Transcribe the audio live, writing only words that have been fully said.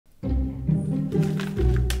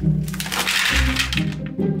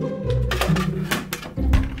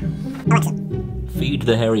Feed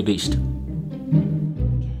the hairy beast.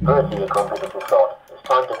 First your confidence is gone. It's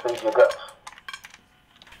time to feed your guts.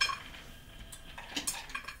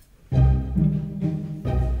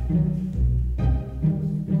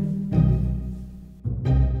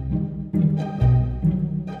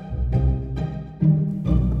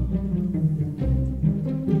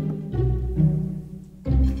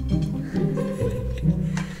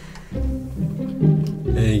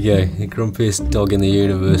 There you go, the grumpiest dog in the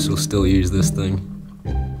universe will still use this thing.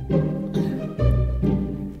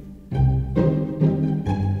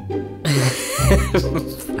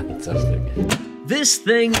 Fantastic. This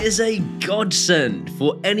thing is a godsend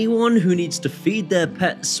for anyone who needs to feed their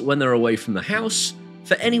pets when they're away from the house,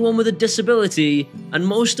 for anyone with a disability, and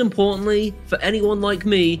most importantly, for anyone like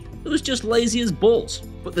me who's just lazy as balls.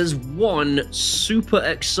 But there's one super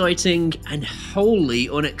exciting and wholly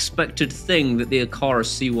unexpected thing that the Aqara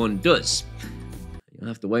C1 does. You'll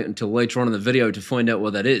have to wait until later on in the video to find out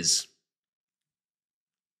what that is.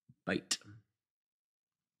 Bait.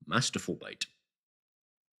 Masterful bait.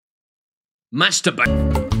 Masturbate.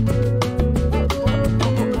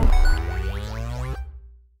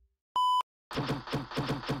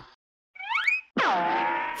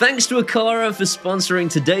 Thanks to Aqara for sponsoring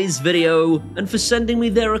today's video and for sending me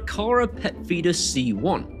their Aqara Pet Feeder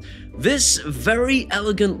C1. This very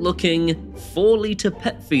elegant looking 4-litre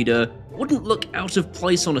pet feeder wouldn't look out of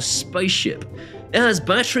place on a spaceship. It has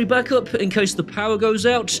battery backup in case the power goes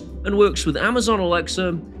out and works with Amazon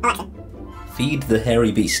Alexa. Feed the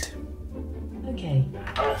hairy beast. Okay.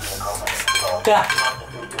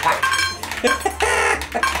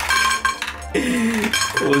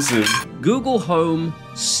 Awesome. Google Home,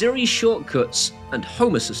 Siri shortcuts, and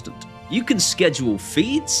Home Assistant. You can schedule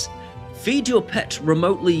feeds, feed your pet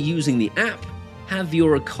remotely using the app, have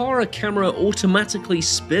your Aqara camera automatically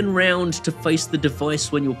spin round to face the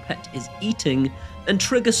device when your pet is eating, and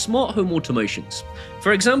trigger smart home automations.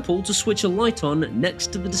 For example, to switch a light on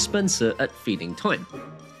next to the dispenser at feeding time.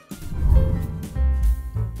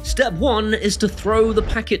 Step 1 is to throw the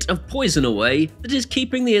packet of poison away that is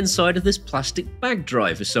keeping the inside of this plastic bag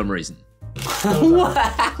dry for some reason. What?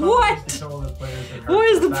 Why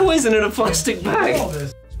is the poison in a plastic bag?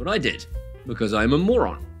 That's what I did, because I'm a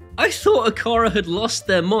moron. I thought Aqara had lost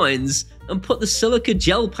their minds and put the silica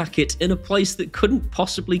gel packet in a place that couldn't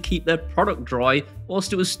possibly keep their product dry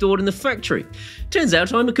whilst it was stored in the factory. Turns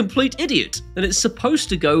out I'm a complete idiot, and it's supposed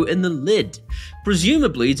to go in the lid,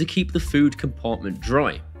 presumably to keep the food compartment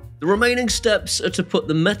dry. The remaining steps are to put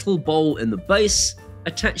the metal bowl in the base,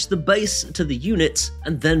 attach the base to the unit,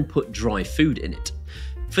 and then put dry food in it.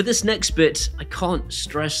 For this next bit, I can't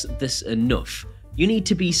stress this enough. You need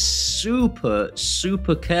to be super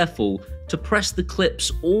careful to press the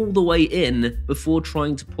clips all the way in before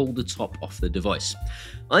trying to pull the top off the device.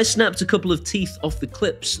 I snapped a couple of teeth off the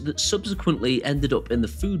clips that subsequently ended up in the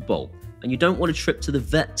food bowl, and you don't want to trip to the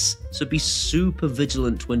vets, so be super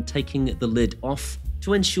vigilant when taking the lid off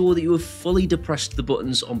to ensure that you have fully depressed the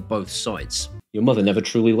buttons on both sides. Your mother never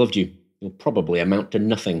truly loved you. You'll probably amount to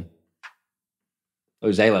nothing.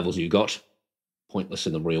 Those A-levels you got, pointless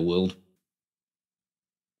in the real world.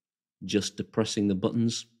 Just depressing the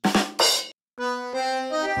buttons.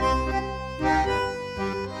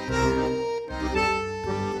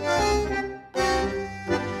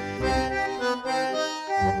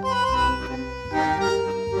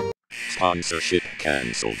 Sponsorship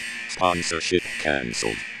cancelled. Sponsorship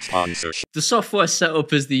cancelled. Sponsorship. The software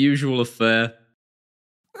setup is the usual affair.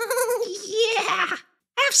 Yeah! Have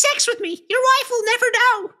sex with me! Your wife will never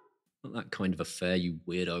know! Not that kind of affair, you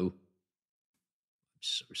weirdo. I'm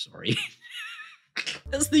so sorry.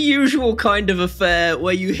 That's the usual kind of affair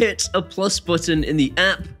where you hit a plus button in the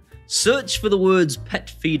app, search for the words pet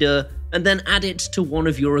feeder, and then add it to one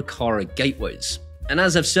of your Aqara gateways. And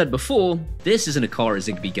as I've said before, this is an Aqara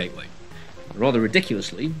Zigbee gateway. Rather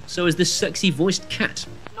ridiculously, so is this sexy voiced cat.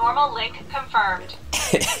 Normal link confirmed.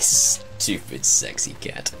 Stupid sexy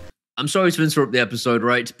cat. I'm sorry to interrupt the episode,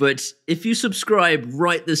 right? But if you subscribe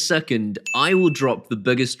right this second, I will drop the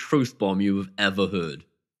biggest truth bomb you have ever heard.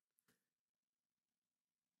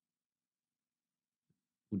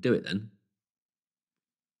 We'll do it then.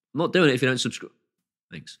 I'm not doing it if you don't subscribe.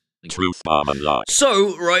 Thanks. Truth bomb unlocked.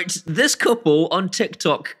 So, right, this couple on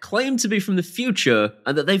TikTok claim to be from the future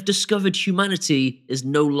and that they've discovered humanity is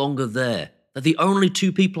no longer there. They're the only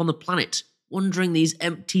two people on the planet wandering these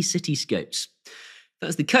empty cityscapes. If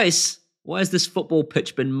that's the case, why has this football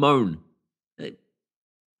pitch been mown? Did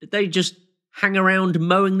they just hang around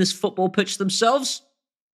mowing this football pitch themselves?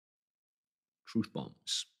 Truth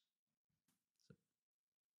bombs.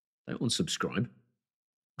 Don't unsubscribe.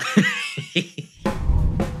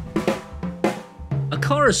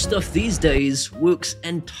 Aqara stuff these days works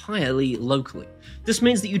entirely locally. This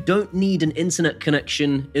means that you don't need an internet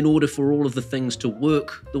connection in order for all of the things to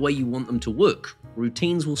work the way you want them to work.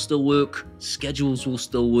 Routines will still work, schedules will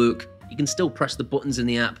still work, you can still press the buttons in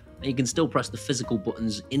the app, and you can still press the physical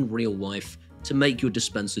buttons in real life to make your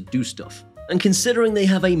dispenser do stuff. And considering they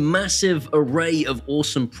have a massive array of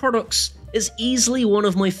awesome products, it's easily one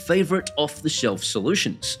of my favorite off-the-shelf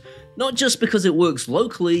solutions. Not just because it works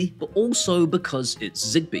locally, but also because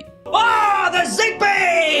it's Zigbee. Ah, the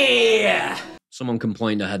Zigbee! Someone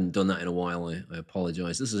complained I hadn't done that in a while. I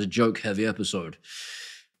apologize. This is a joke-heavy episode.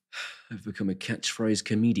 I've become a catchphrase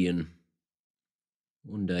comedian.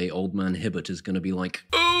 One day, old man Hibbert is going to be like,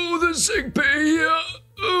 "Oh, the Zigbee!"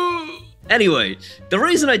 Anyway, the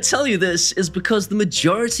reason I tell you this is because the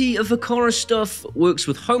majority of Aqara stuff works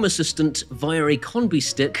with Home Assistant via a CONBEE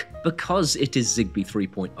stick because it is Zigbee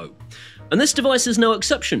 3.0. And this device is no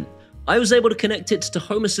exception. I was able to connect it to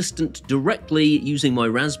Home Assistant directly using my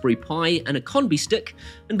Raspberry Pi and a CONBEE stick,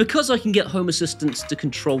 and because I can get Home Assistant to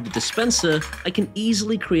control the dispenser, I can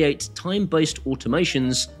easily create time-based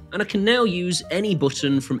automations, and I can now use any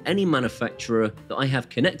button from any manufacturer that I have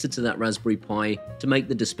connected to that Raspberry Pi to make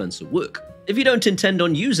the dispenser work. If you don't intend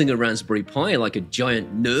on using a Raspberry Pi like a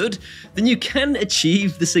giant nerd, then you can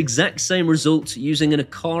achieve this exact same result using an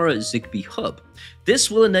Aqara Zigbee hub.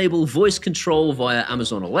 This will enable voice control via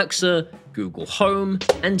Amazon Alexa, Google Home,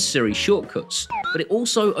 and Siri shortcuts, but it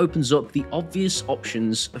also opens up the obvious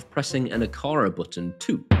options of pressing an Aqara button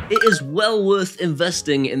too. It is well worth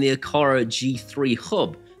investing in the Aqara G3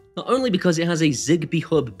 hub, not only because it has a Zigbee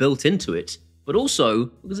hub built into it, but also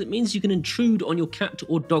because it means you can intrude on your cat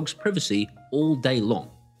or dog's privacy all day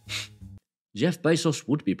long. Jeff Bezos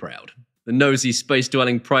would be proud. The nosy,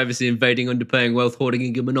 space-dwelling, privacy-invading, underpaying,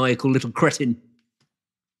 wealth-hoarding, egomaniacal little cretin.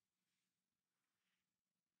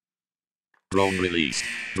 Drone released.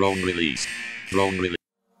 Drone released. Drone released.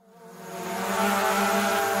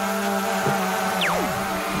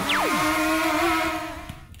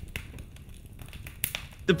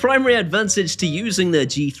 The primary advantage to using their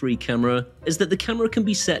G3 camera is that the camera can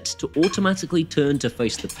be set to automatically turn to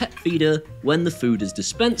face the pet feeder when the food is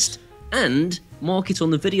dispensed, and mark it on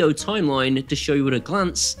the video timeline to show you at a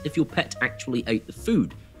glance if your pet actually ate the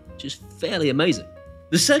food, which is fairly amazing.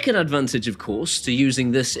 The second advantage, of course, to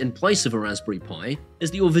using this in place of a Raspberry Pi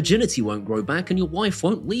is that your virginity won't grow back and your wife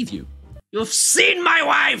won't leave you. You've seen my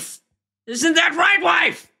wife! Isn't that right,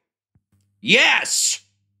 wife? Yes!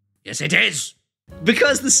 Yes, it is!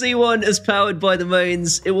 Because the C1 is powered by the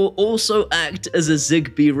mains, it will also act as a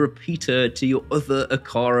Zigbee repeater to your other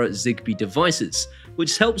Aqara Zigbee devices,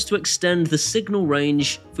 which helps to extend the signal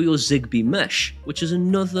range for your Zigbee mesh, which is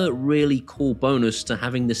another really cool bonus to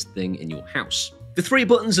having this thing in your house. The three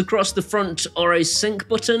buttons across the front are a sync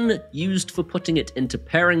button, used for putting it into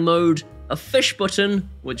pairing mode, a fish button,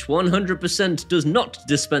 which 100% does not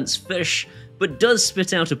dispense fish, but does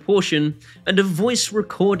spit out a portion, and a voice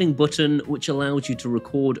recording button, which allows you to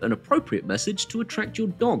record an appropriate message to attract your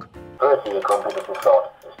dog. Bertie, your confidence is gone.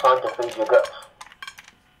 It's time to feed your guts.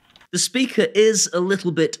 The speaker is a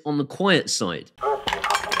little bit on the quiet side, Bertie, your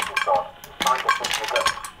confidence is gone. It's time to feed your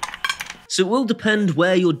guts. so it will depend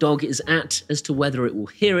where your dog is at as to whether it will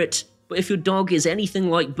hear it, but if your dog is anything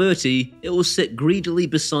like Bertie, it will sit greedily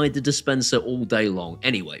beside the dispenser all day long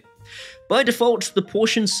anyway. By default, the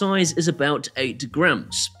portion size is about 8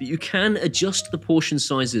 grams, but you can adjust the portion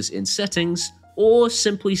sizes in settings, or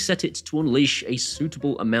simply set it to unleash a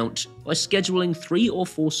suitable amount by scheduling 3 or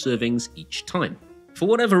 4 servings each time. For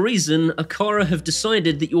whatever reason, Aqara have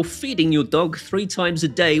decided that you're feeding your dog 3 times a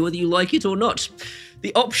day whether you like it or not.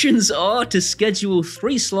 The options are to schedule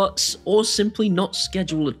 3 slots or simply not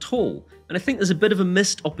schedule at all, and I think there's a bit of a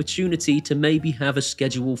missed opportunity to maybe have a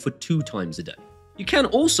schedule for 2 times a day. You can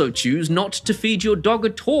also choose not to feed your dog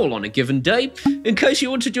at all on a given day, in case you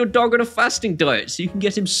wanted your dog on a fasting diet so you can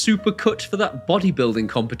get him super cut for that bodybuilding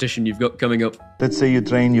competition you've got coming up. Let's say you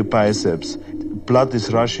train your biceps. Blood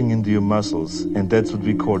is rushing into your muscles, and that's what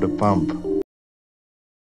we call a pump.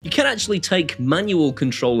 You can actually take manual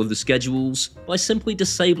control of the schedules by simply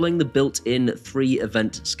disabling the built-in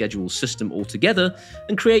 3-event schedule system altogether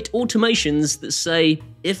and create automations that say,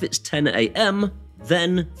 if it's 10 AM,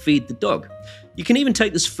 then feed the dog. You can even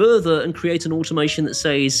take this further and create an automation that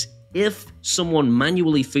says, if someone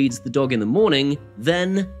manually feeds the dog in the morning,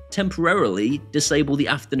 then temporarily disable the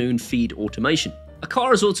afternoon feed automation.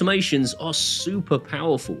 Aqara's automations are super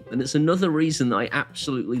powerful, and it's another reason that I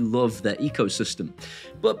absolutely love their ecosystem.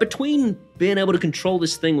 But between being able to control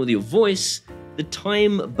this thing with your voice, the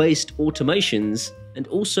time-based automations, and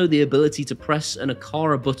also the ability to press an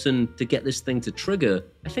Aqara button to get this thing to trigger,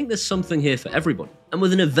 I think there's something here for everyone. And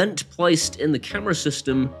with an event placed in the camera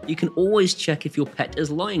system, you can always check if your pet is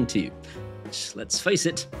lying to you. Which, let's face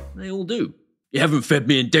it, they all do. You haven't fed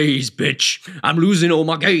me in days, bitch. I'm losing all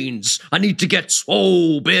my gains. I need to get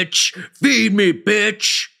swole, bitch. Feed me,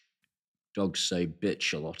 bitch. Dogs say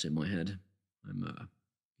bitch a lot in my head. I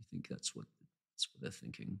think that's what they're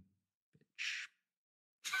thinking.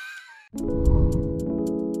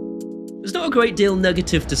 There's not a great deal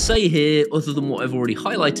negative to say here other than what I've already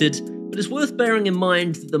highlighted, but it's worth bearing in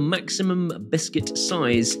mind that the maximum biscuit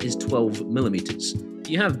size is 12mm. If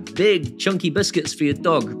you have big, chunky biscuits for your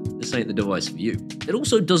dog, this ain't the device for you. It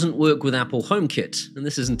also doesn't work with Apple HomeKit, and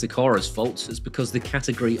this isn't Aqara's fault, it's because the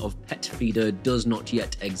category of pet feeder does not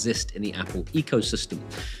yet exist in the Apple ecosystem.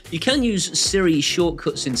 You can use Siri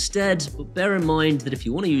shortcuts instead, but bear in mind that if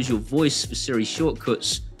you want to use your voice for Siri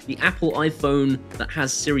shortcuts, the Apple iPhone that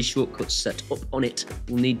has Siri shortcuts set up on it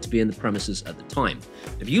will need to be in the premises at the time.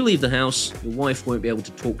 If you leave the house, your wife won't be able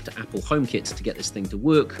to talk to Apple HomeKit to get this thing to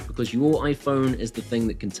work because your iPhone is the thing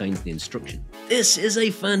that contains the instruction. This is a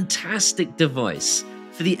fantastic device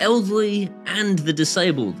for the elderly and the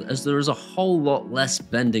disabled, as there is a whole lot less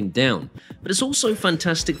bending down. But it's also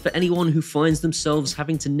fantastic for anyone who finds themselves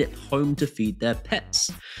having to nip home to feed their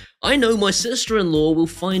pets. I know my sister-in-law will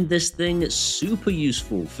find this thing super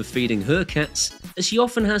useful for feeding her cats, as she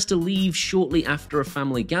often has to leave shortly after a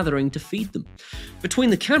family gathering to feed them. Between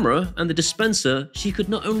the camera and the dispenser, she could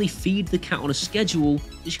not only feed the cat on a schedule,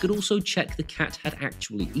 but she could also check the cat had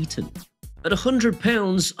actually eaten. At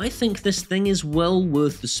 £100, I think this thing is well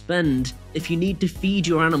worth the spend if you need to feed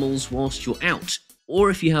your animals whilst you're out, or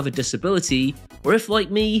if you have a disability, or if, like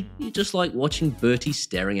me, you just like watching Bertie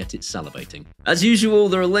staring at it salivating. As usual,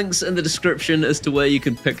 there are links in the description as to where you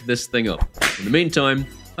can pick this thing up. In the meantime,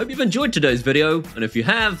 hope you've enjoyed today's video, and if you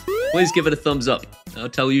have, please give it a thumbs up. That'll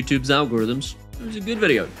tell YouTube's algorithms it was a good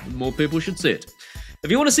video, and more people should see it. If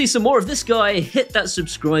you want to see some more of this guy, hit that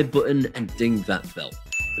subscribe button and ding that bell.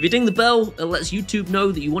 If you ding the bell, it lets YouTube know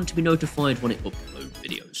that you want to be notified when it uploads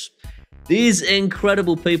videos. These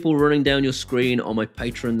incredible people running down your screen are my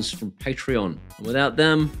patrons from Patreon. And without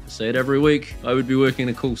them, I say it every week, I would be working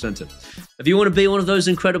in a call center. If you want to be one of those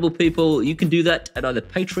incredible people, you can do that at either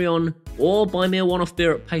Patreon or buy me a one-off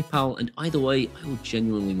beer at PayPal, and either way, I will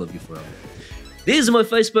genuinely love you forever. These are my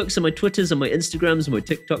Facebooks and my Twitters and my Instagrams and my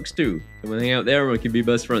TikToks too. Come and hang out there and we can be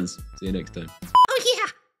best friends. See you next time. Oh yeah,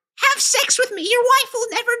 have sex with me, your wife will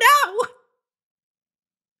never know.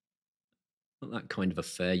 Not that kind of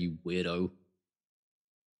affair, you weirdo. I'm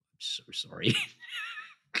so sorry.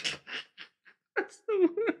 That's the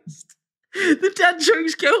worst. The dad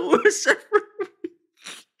jokes get worse every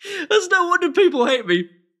week. That's no wonder people hate me.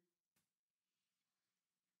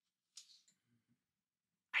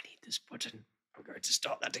 I need this button. I'm going to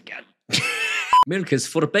start that again. Milk is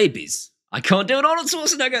for babies. I can't do an Arnold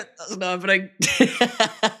Schwarzenegger. That's not happening.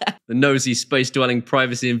 The nosy, space-dwelling,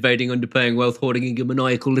 privacy-invading, underpaying, wealth-hoarding,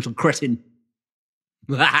 egomaniacal little cretin.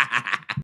 Ha ha ha!